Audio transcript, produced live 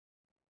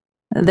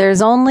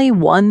There's only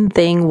one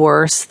thing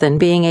worse than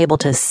being able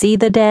to see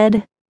the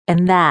dead,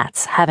 and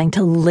that's having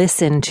to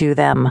listen to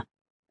them.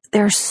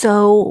 They're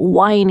so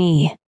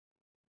whiny.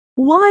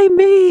 Why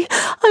me?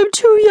 I'm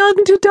too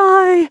young to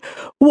die.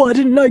 Why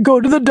didn't I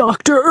go to the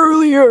doctor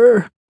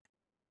earlier?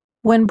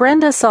 When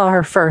Brenda saw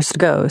her first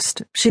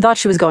ghost, she thought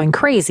she was going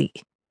crazy.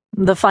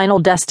 The final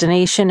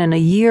destination in a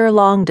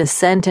year-long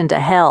descent into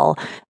hell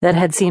that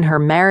had seen her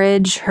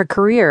marriage, her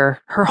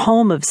career, her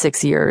home of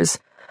 6 years,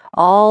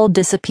 all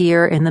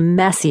disappear in the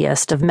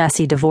messiest of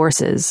messy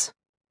divorces.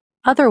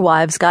 Other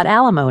wives got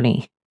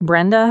alimony.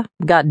 Brenda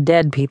got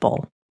dead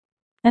people.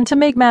 And to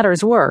make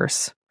matters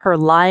worse, her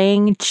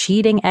lying,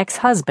 cheating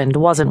ex-husband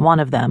wasn't one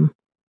of them.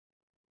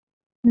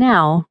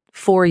 Now,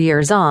 4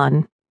 years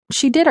on,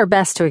 she did her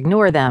best to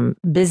ignore them,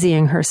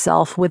 busying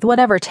herself with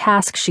whatever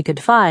task she could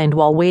find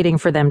while waiting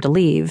for them to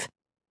leave.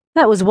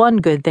 That was one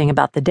good thing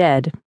about the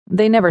dead.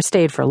 They never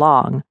stayed for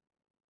long.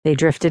 They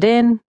drifted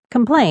in,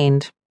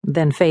 complained,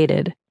 then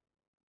faded.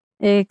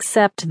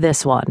 Except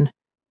this one.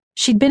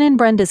 She'd been in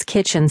Brenda's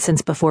kitchen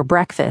since before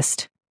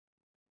breakfast.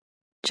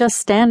 Just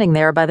standing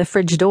there by the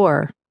fridge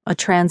door, a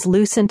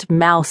translucent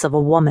mouse of a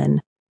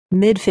woman,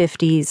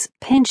 mid-50s,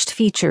 pinched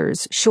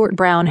features, short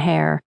brown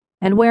hair,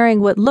 and wearing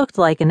what looked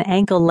like an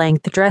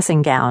ankle-length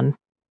dressing gown.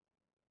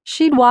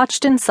 She'd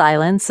watched in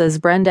silence as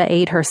Brenda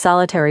ate her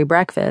solitary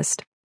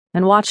breakfast,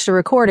 and watched a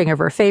recording of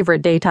her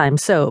favorite daytime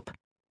soap,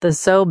 the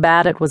So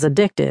Bad It Was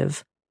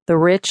Addictive, the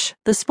rich,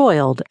 the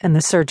spoiled, and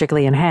the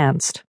surgically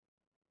enhanced.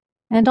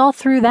 And all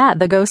through that,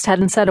 the ghost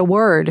hadn't said a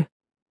word.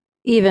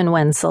 Even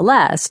when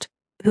Celeste,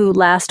 who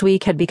last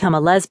week had become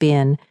a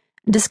lesbian,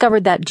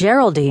 discovered that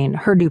Geraldine,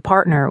 her new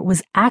partner,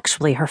 was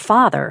actually her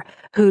father,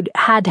 who'd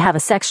had to have a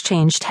sex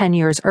change 10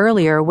 years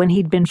earlier when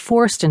he'd been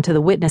forced into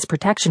the witness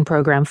protection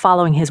program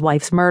following his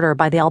wife's murder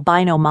by the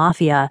albino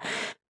mafia.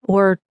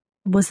 Or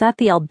was that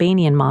the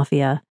Albanian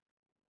mafia?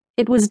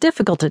 It was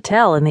difficult to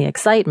tell in the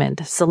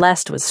excitement.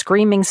 Celeste was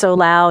screaming so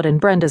loud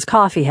and Brenda's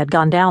coffee had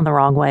gone down the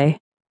wrong way.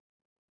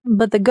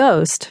 But the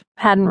ghost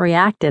hadn't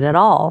reacted at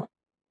all.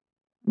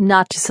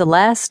 Not to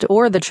Celeste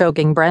or the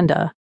choking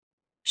Brenda.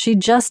 She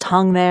just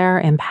hung there,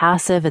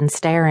 impassive and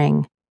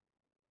staring,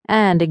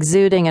 and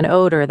exuding an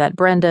odor that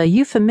Brenda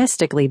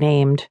euphemistically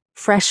named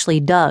freshly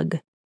dug.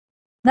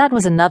 That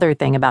was another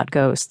thing about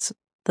ghosts,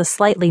 the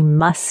slightly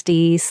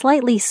musty,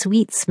 slightly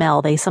sweet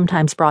smell they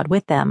sometimes brought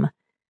with them.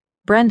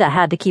 Brenda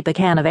had to keep a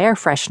can of air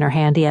freshener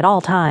handy at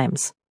all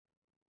times.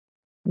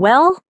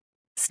 "Well?"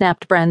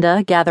 snapped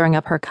Brenda, gathering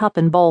up her cup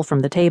and bowl from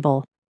the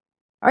table.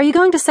 "Are you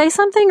going to say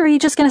something, or are you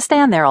just going to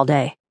stand there all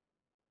day?"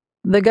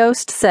 The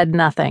ghost said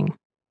nothing.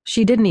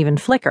 She didn't even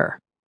flicker.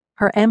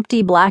 Her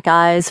empty black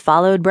eyes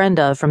followed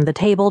Brenda from the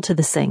table to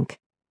the sink.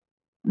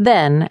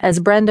 Then,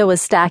 as Brenda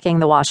was stacking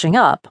the washing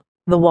up,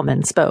 the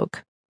woman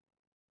spoke.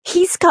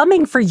 "He's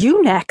coming for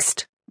you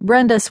next."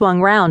 Brenda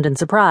swung round in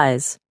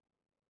surprise.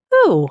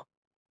 "Who?"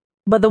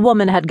 But the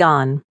woman had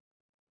gone.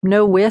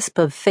 No wisp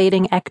of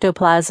fading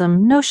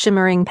ectoplasm, no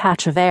shimmering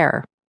patch of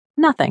air.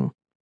 Nothing.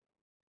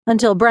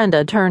 Until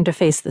Brenda turned to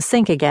face the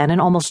sink again and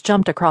almost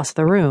jumped across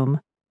the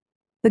room.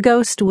 The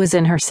ghost was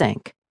in her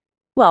sink.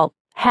 Well,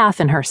 half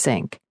in her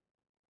sink.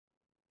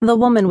 The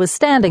woman was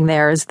standing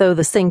there as though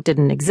the sink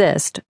didn't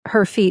exist,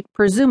 her feet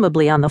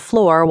presumably on the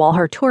floor while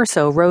her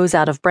torso rose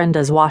out of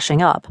Brenda's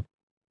washing up.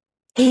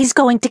 "He's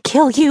going to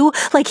kill you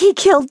like he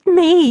killed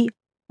me."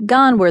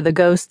 Gone were the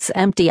ghost's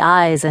empty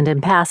eyes and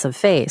impassive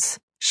face.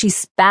 She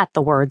spat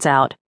the words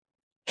out.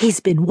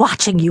 "He's been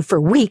watching you for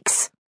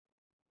weeks."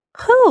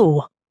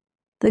 "Who?"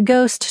 The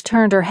ghost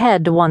turned her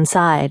head to one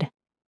side.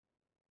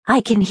 "I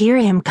can hear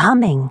him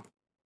coming."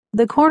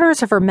 The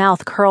corners of her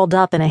mouth curled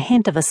up in a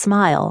hint of a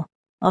smile,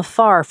 a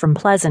far from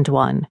pleasant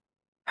one.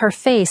 Her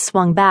face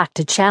swung back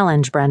to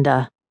challenge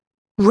Brenda.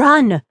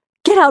 "Run!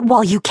 Get out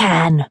while you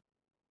can!"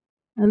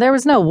 There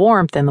was no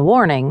warmth in the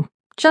warning,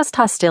 just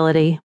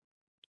hostility.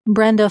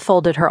 Brenda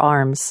folded her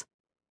arms.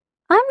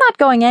 "I'm not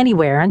going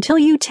anywhere until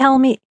you tell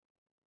me—"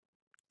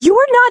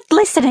 "You're not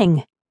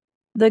listening!"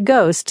 The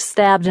ghost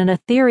stabbed an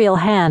ethereal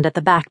hand at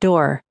the back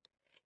door.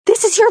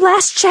 "This is your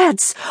last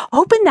chance!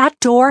 Open that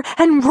door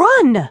and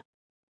run!"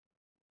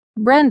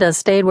 Brenda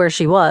stayed where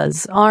she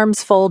was,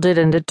 arms folded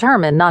and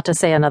determined not to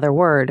say another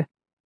word.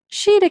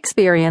 She'd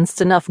experienced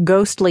enough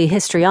ghostly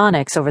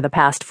histrionics over the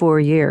past 4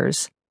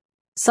 years.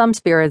 Some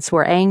spirits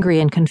were angry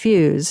and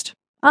confused.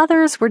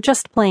 Others were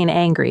just plain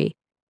angry.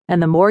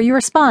 And the more you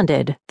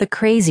responded, the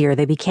crazier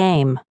they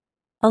became.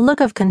 A look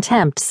of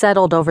contempt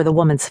settled over the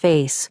woman's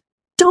face.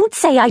 "Don't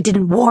say I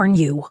didn't warn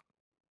you."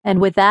 And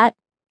with that,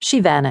 she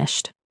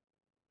vanished.